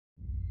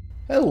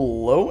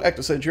Hello,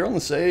 ActiveSage here on the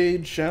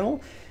Sage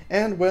channel,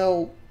 and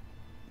well,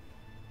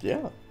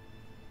 yeah,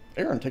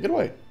 Aaron, take it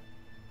away.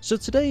 So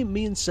today,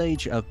 me and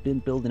Sage have been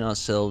building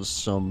ourselves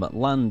some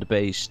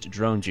land-based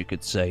drones, you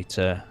could say,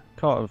 to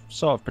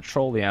sort of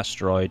patrol the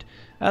asteroid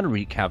and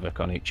wreak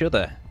havoc on each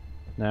other.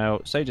 Now,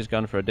 Sage has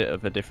gone for a bit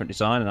of a different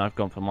design, and I've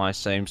gone for my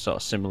same sort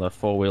of similar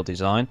four-wheel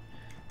design.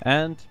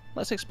 And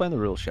let's explain the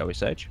rules, shall we,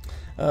 Sage?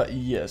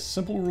 Yes,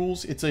 simple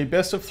rules. It's a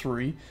best of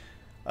three.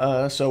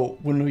 So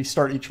when we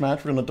start each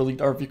match, we're going to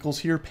delete our vehicles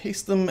here,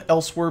 paste them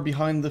elsewhere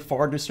behind the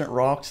far distant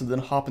rocks, and then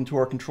hop into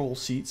our control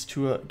seats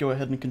to go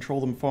ahead and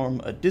control them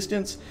from a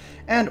distance.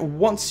 And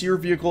once your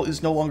vehicle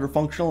is no longer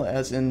functional,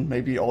 as in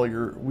maybe all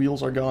your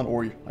wheels are gone,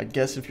 or I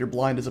guess if you're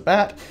blind as a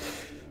bat,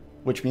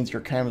 which means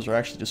your cameras are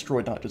actually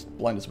destroyed, not just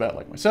blind as a bat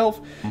like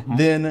myself,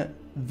 then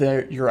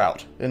you're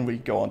out, and we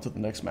go on to the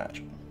next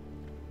match.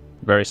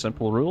 Very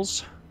simple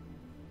rules.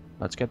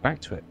 Let's get back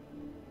to it.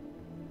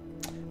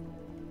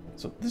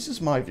 So this is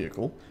my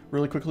vehicle.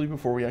 Really quickly,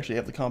 before we actually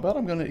have the combat,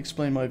 I'm going to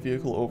explain my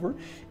vehicle over.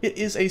 It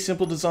is a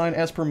simple design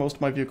as per most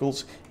of my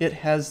vehicles. It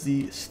has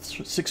the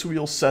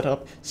six-wheel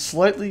setup,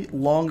 slightly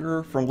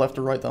longer from left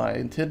to right than I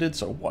intended,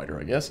 so wider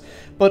I guess,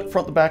 but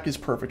front to back is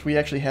perfect. We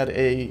actually had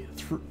a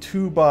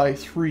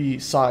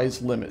 2x3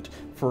 size limit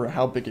for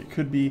how big it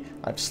could be.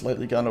 I've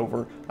slightly gone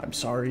over, I'm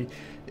sorry.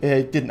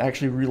 I didn't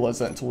actually realize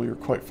that until we were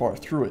quite far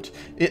through it.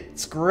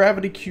 It's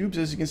gravity cubes.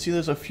 As you can see,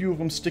 there's a few of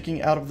them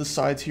sticking out of the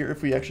sides here.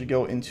 If we actually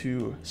go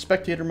into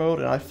spectator mode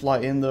and I fly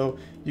in though,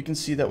 you can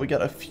see that we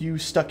got a few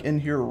stuck in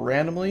here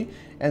randomly.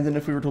 And then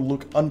if we were to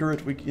look under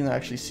it, we can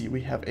actually see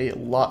we have a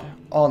lot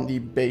on the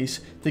base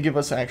to give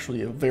us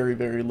actually a very,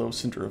 very low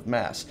center of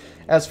mass.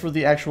 As for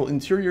the actual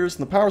interiors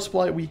and the power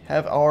supply, we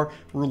have our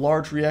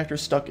large reactor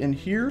stuck in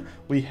here.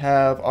 We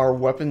have our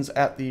weapons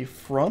at the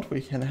front. We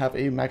can have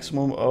a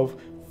maximum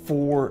of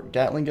 4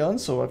 Gatling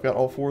guns, so I've got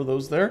all 4 of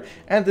those there,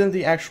 and then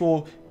the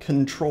actual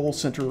control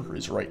center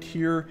is right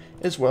here,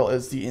 as well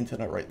as the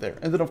antenna right there.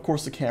 And then of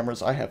course the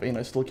cameras, I have a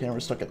nice little camera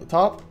stuck at the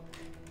top,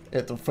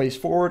 at the face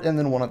forward, and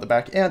then one at the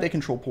back, and a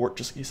control port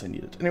just in case I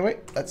need it. Anyway,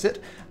 that's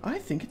it. I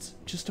think it's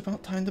just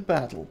about time to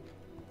battle.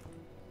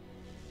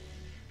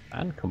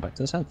 And come back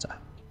to the center.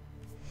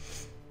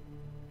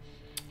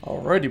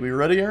 Alrighty, we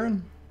ready,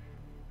 Aaron?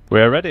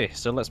 We're ready,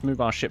 so let's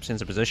move our ships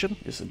into position.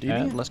 Yes, indeed.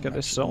 And let's get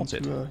this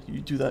sorted. You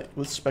do that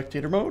with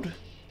spectator mode.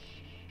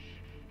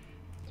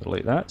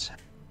 Delete that.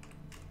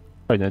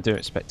 Oh, no, do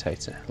it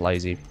spectator.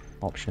 Lazy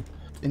option.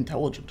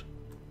 Intelligent.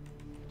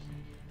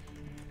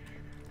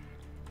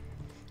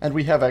 And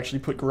we have actually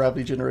put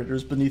gravity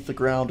generators beneath the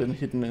ground and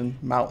hidden in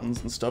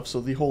mountains and stuff, so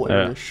the whole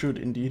area should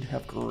indeed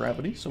have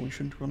gravity, so we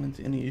shouldn't run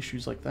into any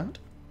issues like that.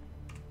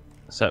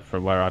 Except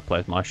for where I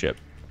placed my ship.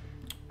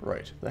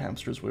 Right, the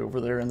hamster's way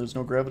over there and there's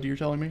no gravity, you're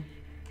telling me?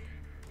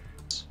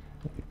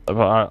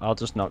 I'll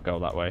just not go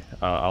that way.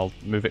 I'll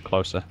move it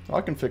closer. I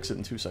can fix it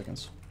in 2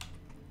 seconds.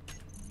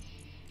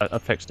 I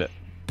fixed it.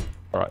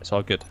 Alright, it's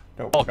all good.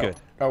 No, all no, good.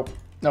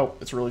 No,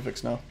 it's really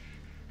fixed now.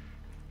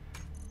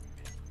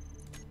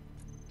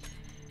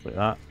 Look at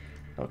that.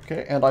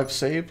 Okay, and I've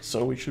saved,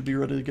 so we should be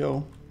ready to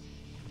go.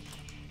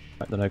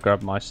 Right, then I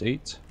grab my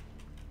seat.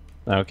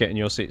 Now get in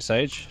your seat,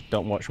 Sage.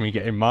 Don't watch me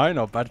get in mine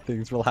or bad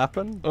things will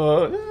happen.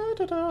 Are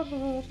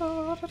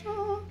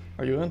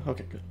you in?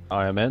 Okay, good.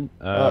 I am in.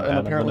 And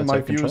apparently my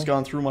view has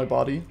gone through my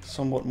body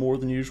somewhat more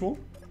than usual.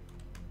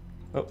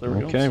 Oh, there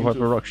we go. Okay,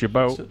 whatever rocks your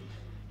boat.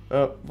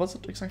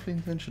 Wasn't exactly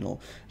intentional.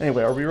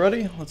 Anyway, are we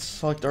ready? Let's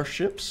select our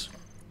ships.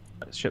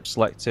 Ship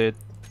selected.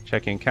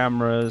 Checking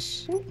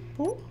cameras.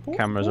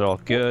 Cameras are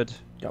all good.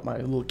 Got my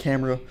little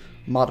camera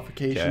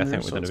modification Okay, I there,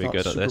 think we're so going it's to be not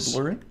good at super this.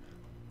 blurry.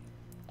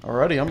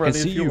 Alrighty, I'm ready. I can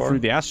see if you you are. through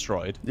the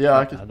asteroid. Yeah,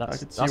 I could see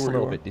that's where a you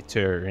little are. bit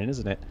deterring,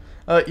 isn't it?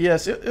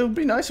 Yes, it would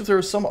be nice if there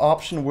was some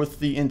option with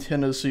the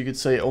antennas so you could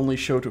say only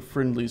show to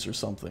friendlies or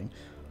something.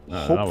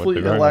 Hopefully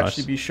it'll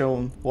actually be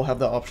shown. We'll have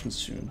that option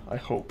soon, I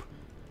hope.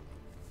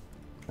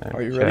 Okay.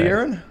 Are you ready,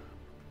 Aaron?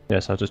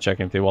 Yes, I was just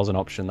checking if there was an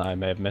option that I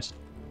may have missed.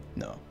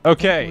 No.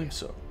 Okay. I believe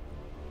so.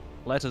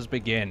 Let us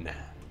begin.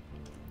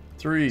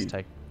 3,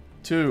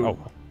 2,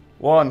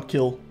 1,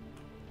 kill.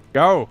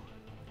 Go!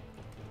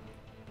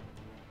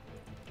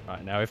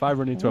 Right, now if I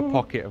run into a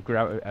pocket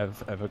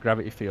of a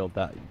gravity field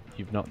that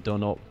you've not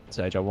done up,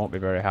 Sage, I won't be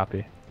very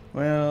happy.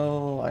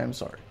 Well, I am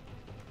sorry.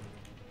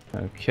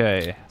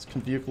 Okay. This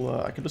vehicle,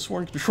 I could have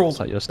sworn controls.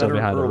 Looks like you're still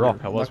behind the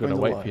rock. I was going to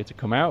wait for you to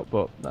come out,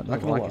 but that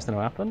doesn't look like it's going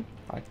to happen.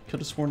 I could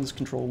have sworn this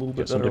control a little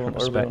bit Some better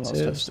different earlier when I was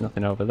perspectives. testing.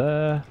 Nothing over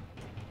there.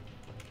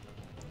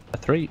 A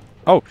 3.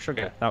 Oh,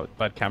 sugar. That was a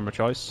bad camera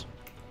choice.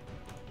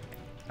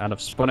 And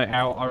I've spun it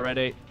out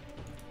already.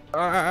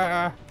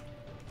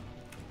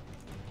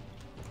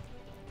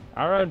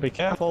 Arron, be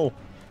careful.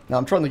 Now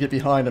I'm trying to get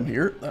behind him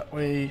here. That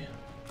way,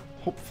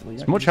 hopefully.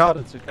 It's much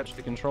harder to catch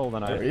the control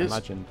than I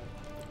imagined.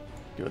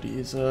 Good.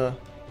 He's yeah,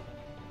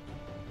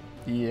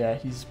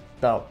 he's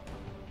about.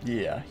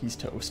 Yeah, he's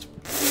toast.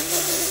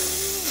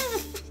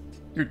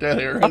 You're dead,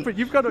 Aaron. But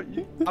you've got a.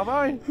 Have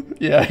I?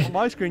 Yeah. On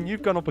my screen,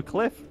 you've gone up a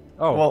cliff.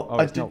 Oh. Well,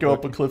 I did go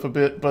up a cliff a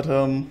bit, but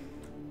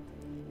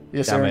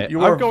Yes, Damn Aaron, it.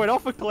 you are. I'm going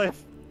off a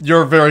cliff.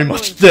 You're very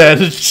much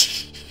dead.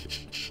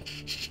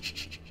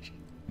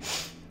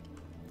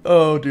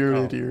 Oh dear,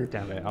 oh dear.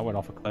 Damn it, I went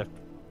off a cliff.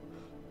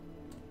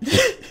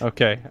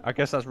 Okay, I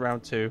guess that's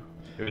round 2.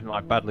 It was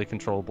my badly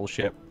controllable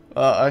ship.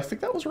 I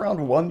think that was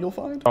round 1, you'll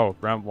find. Oh,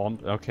 round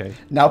 1, okay.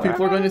 Now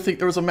people are going to think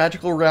there was a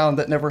magical round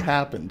that never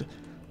happened.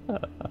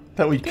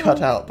 That we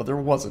cut out, but there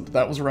wasn't.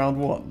 That was round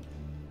 1.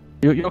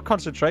 Your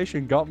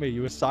concentration got me.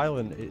 You were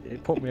silent.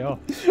 It put me off.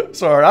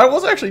 Sorry, I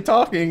was actually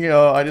talking.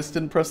 I just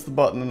didn't press the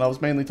button, and I was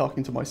mainly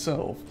talking to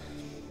myself.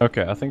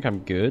 Okay, I think I'm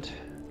good.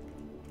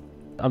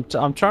 I'm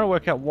trying to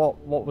work out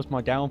what was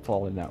my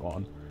downfall in that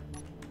one.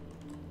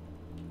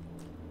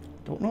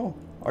 Don't know.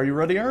 Are you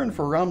ready, Aaron,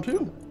 for round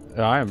 2?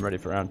 I am ready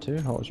for round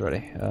 2. I was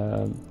ready.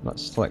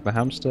 Let's select the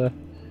hamster.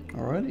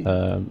 Alrighty.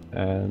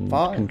 And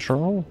 5,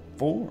 control.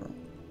 4,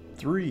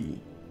 3,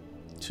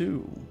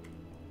 2,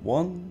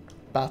 1,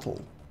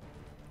 battle.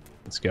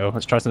 Let's go.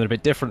 Let's try something a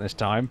bit different this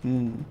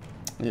time.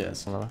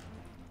 Yes. Well,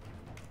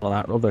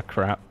 that other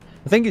crap.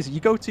 The thing is, you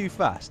go too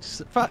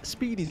fast.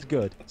 Speed is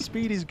good.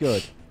 Speed is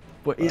good.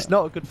 But it's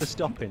not good for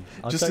stopping.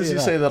 Just as you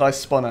say that, I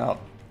spun out.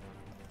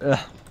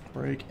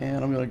 Break,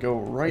 and I'm going to go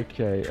right.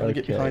 Okay, try to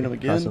get behind him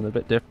again. Something a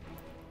bit different.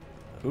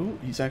 Ooh,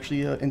 he's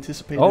actually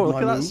anticipated my my move. Oh,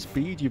 look at that move.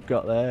 speed you've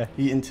got there.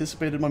 He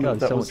anticipated my God, move.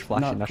 That so was much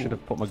flashing. not I should cool.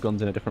 have put my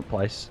guns in a different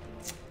place.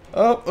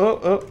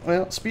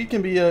 Well, speed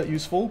can be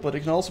useful, but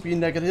it can also be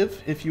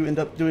negative if you end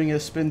up doing a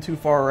spin too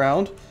far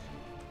around.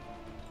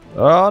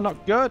 Oh,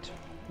 not good.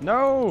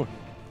 No.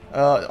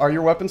 Are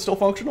your weapons still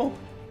functional?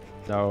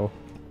 No.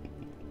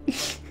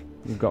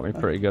 You've got me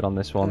pretty good on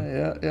this one.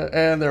 Yeah,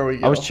 and there we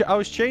go. I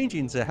was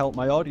changing to help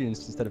my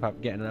audience instead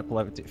of getting an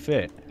epileptic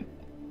fit.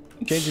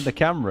 Changing the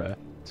camera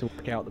to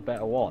work out the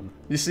better one.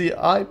 You see,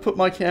 I put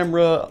my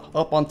camera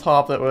up on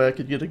top, that way I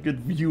could get a good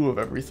view of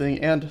everything,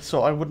 and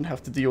so I wouldn't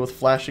have to deal with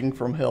flashing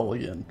from hell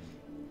again.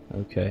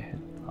 Okay.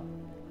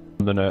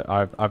 I'm gonna.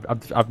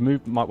 I've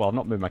moved my. Well,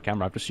 not moved my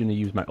camera. I've just gonna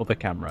use my other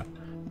camera.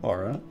 All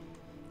right.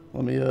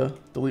 Let me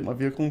delete my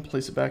vehicle and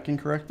place it back in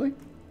correctly.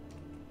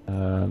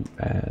 And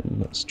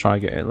let's try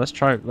getting. Let's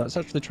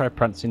actually try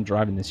practicing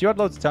driving this. You had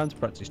loads of time to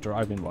practice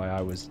driving while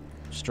I was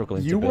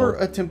struggling to build. You were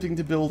attempting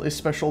to build a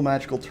special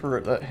magical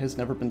turret that has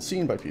never been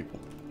seen by people.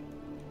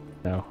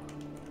 No.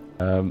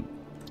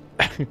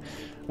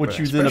 Which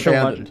you then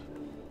abandoned.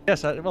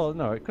 Yes, well,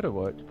 no, it could have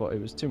worked, but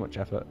it was too much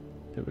effort.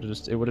 It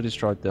would have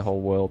destroyed the whole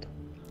world.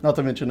 Not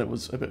to mention it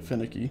was a bit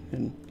finicky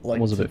and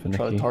like to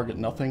try to target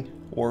nothing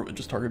or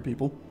just target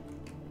people.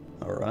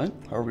 All right,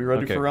 are we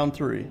ready for round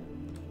 3?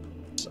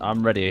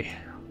 I'm ready.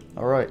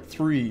 All right,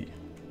 3,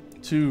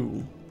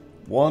 2,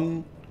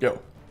 1,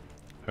 go.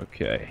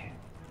 Okay.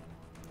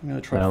 I'm gonna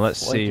try. Now let's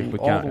see if we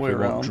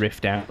won't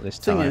drift out this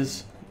time. Thing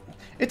is,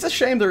 it's a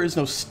shame there is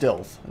no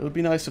stealth. It would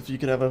be nice if you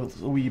could have a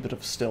wee bit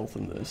of stealth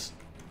in this.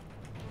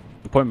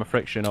 I'm putting my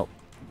friction up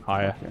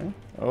higher. Okay.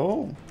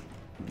 Oh,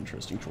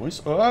 interesting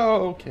choice.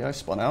 Oh, okay, I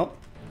spun out.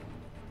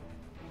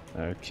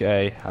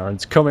 Okay,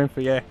 Aaron's coming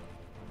for you.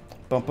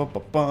 Oh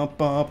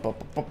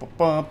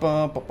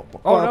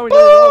no, he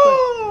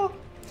doesn't.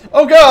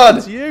 Oh God!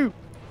 It's you.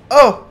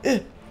 Oh,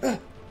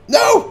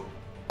 no!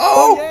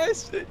 Oh,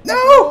 yes!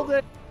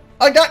 No!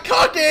 I got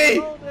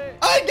cocky!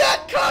 I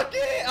got cocky!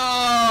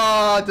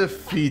 Ah,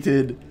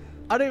 defeated.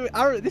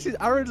 Aaron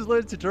has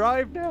learned to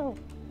drive now.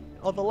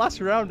 On the last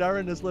round,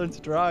 Arron has learned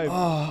to drive.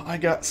 Oh, I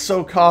got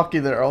so cocky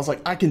there. I was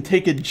like, I can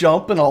take a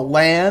jump and I'll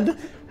land.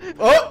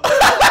 Oh!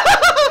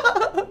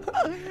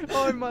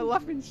 Oh, in my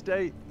laughing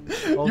state.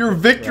 Your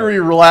victory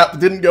lap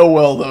didn't go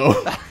well,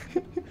 though.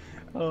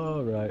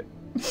 Oh, right.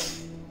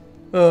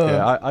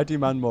 Yeah, I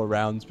demand more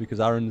rounds because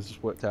Aaron's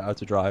just worked out how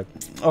to drive.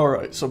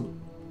 Alright, so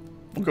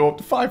we'll go up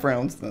to 5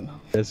 rounds then.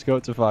 Let's go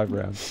up to 5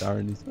 rounds.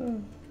 Arron is...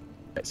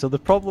 So the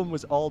problem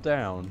was all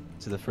down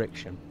to the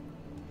friction.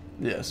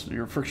 Yes,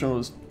 your friction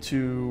was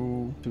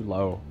too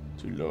low.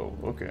 Too low,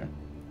 okay.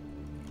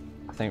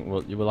 I think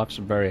you will have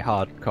some very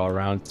hardcore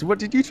rounds. So what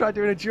did you try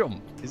doing a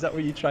jump? Is that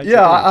what you tried to do?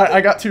 Yeah,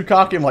 I got too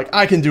cocky. I'm like,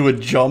 I can do a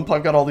jump.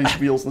 I've got all these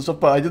wheels and stuff,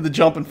 but I did the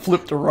jump and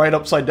flipped her right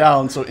upside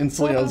down, so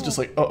instantly I was just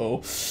like,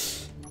 uh-oh.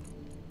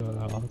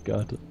 Oh,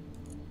 God.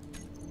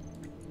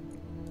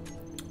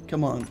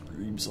 Come on,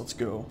 Reeves, let's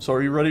go. So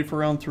are you ready for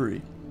round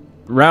 3?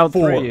 Round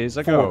 3 is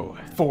a go.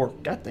 4.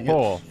 God dang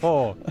it.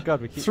 4.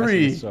 God, we keep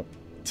 3, this up.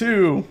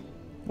 2,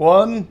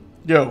 1,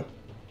 go.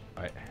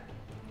 Right.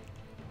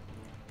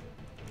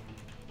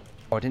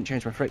 Oh, I didn't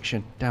change my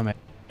friction. Damn it.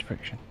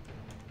 Friction.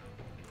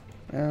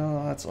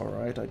 Well, that's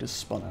alright. I just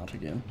spun out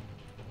again.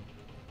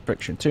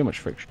 Friction. Too much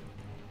friction.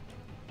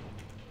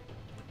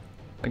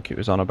 I think it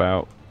was on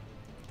about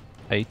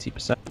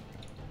 80%.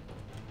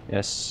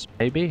 Yes,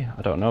 maybe.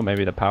 I don't know.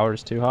 Maybe the power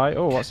is too high.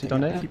 Oh, what's he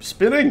done here? I keep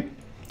spinning!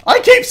 I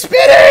keep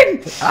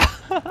spinning!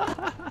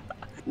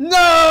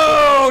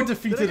 No!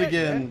 Defeated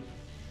again.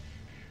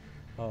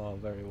 Oh,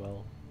 very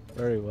well.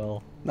 Very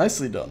well.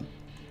 Nicely done.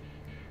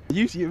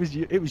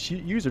 It was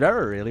user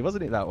error, really,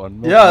 wasn't it, that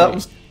one? Yeah, that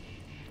was...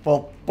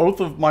 Well,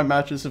 both of my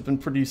matches have been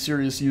pretty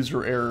serious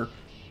user error.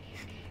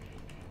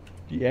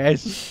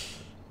 Yes.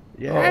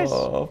 Yes!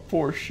 Oh,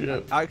 poor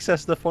ship.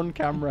 Access the fun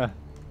camera.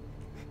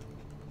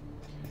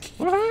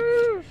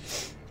 Woohoo!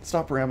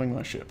 Stop ramming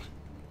my ship.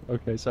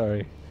 Okay,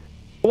 sorry.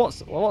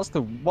 What's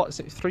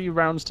it? 3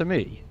 rounds to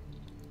me?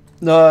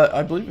 No,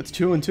 I believe it's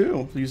 2 and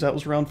 2, because that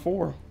was round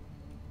 4.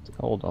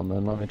 Hold on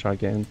then, let me try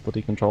getting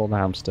bloody control of the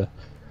hamster.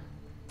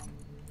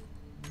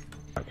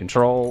 Right,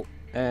 control,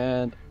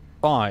 and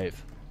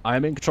 5. I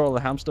am in control of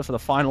the hamster for the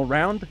final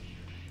round.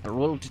 A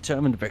will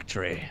determined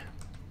victory.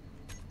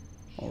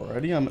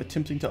 Alrighty, I'm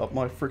attempting to up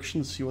my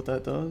friction to see what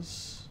that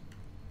does.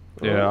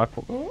 Yeah,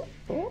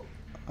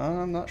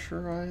 I'm not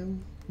sure I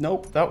am.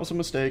 Nope, that was a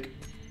mistake.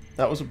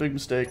 That was a big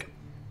mistake.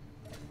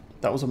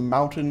 That was a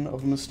mountain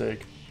of a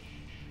mistake.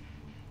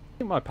 I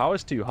think my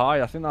power's too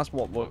high. I think that's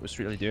what was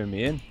really doing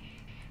me in.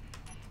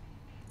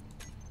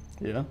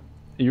 Yeah. Are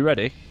you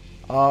ready?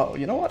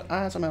 You know what?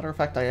 As a matter of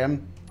fact, I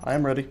am. I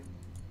am ready.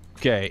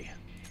 Okay.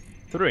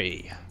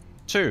 3,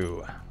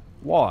 2,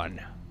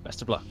 1.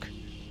 Best of luck.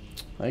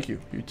 Thank you.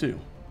 You too.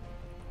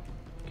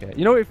 Okay.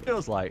 You know what it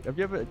feels like?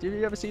 Did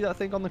you ever see that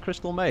thing on the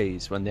Crystal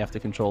Maze when they have to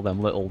control them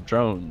little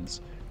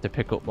drones to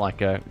pick up like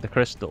the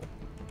crystal?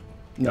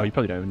 No, you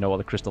probably don't even know what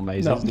the Crystal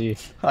Maze is, do you?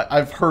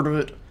 I've heard of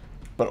it,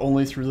 but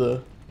only through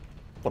the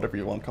whatever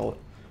you want to call it.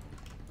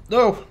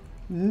 No!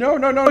 No,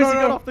 no, no, Oh, no, he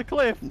no! got off the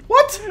cliff!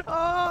 What?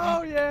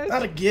 Oh, yes!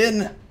 Not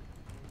again!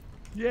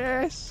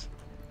 Yes!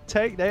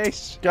 Take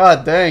this!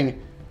 God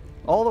dang!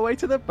 All the way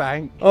to the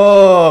bank!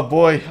 Oh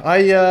boy,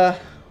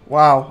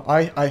 wow,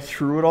 I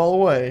threw it all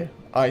away.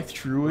 I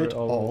threw it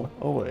all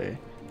away.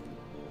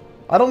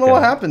 I don't know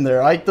what happened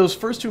there. Those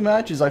first 2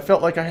 matches, I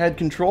felt like I had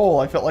control.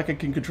 I felt like I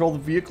could control the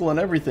vehicle and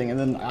everything, and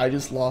then I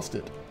just lost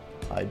it.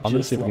 I'm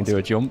gonna see if we can do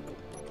a jump.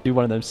 Do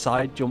one of them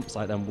side jumps,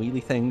 like them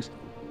wheelie things.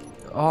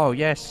 Oh,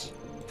 yes.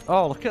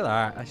 Oh, look at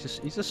that.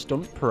 He's a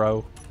stunt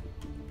pro.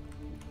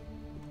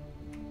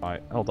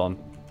 Right, hold on.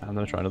 I'm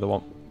gonna try another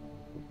one.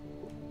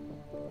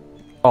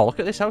 Oh, look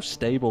at this, how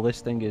stable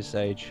this thing is,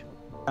 Sage.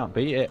 Can't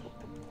beat it.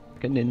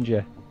 Like a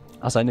ninja.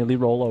 As I nearly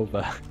roll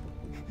over.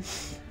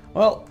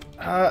 Well,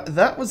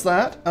 that was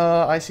that.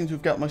 I seem to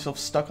have got myself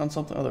stuck on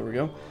something. Oh, there we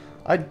go.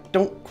 I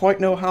don't quite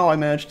know how I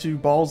managed to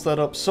balls that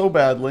up so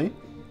badly.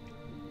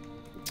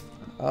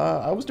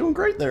 I was doing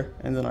great there,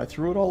 and then I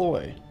threw it all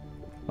away.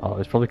 Oh,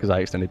 it's probably because I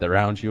extended the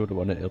round. You would have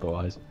won it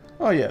otherwise.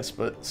 Oh yes,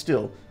 but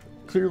still,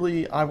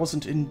 clearly I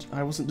wasn't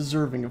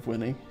deserving of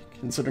winning,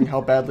 considering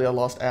how badly I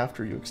lost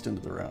after you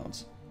extended the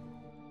rounds.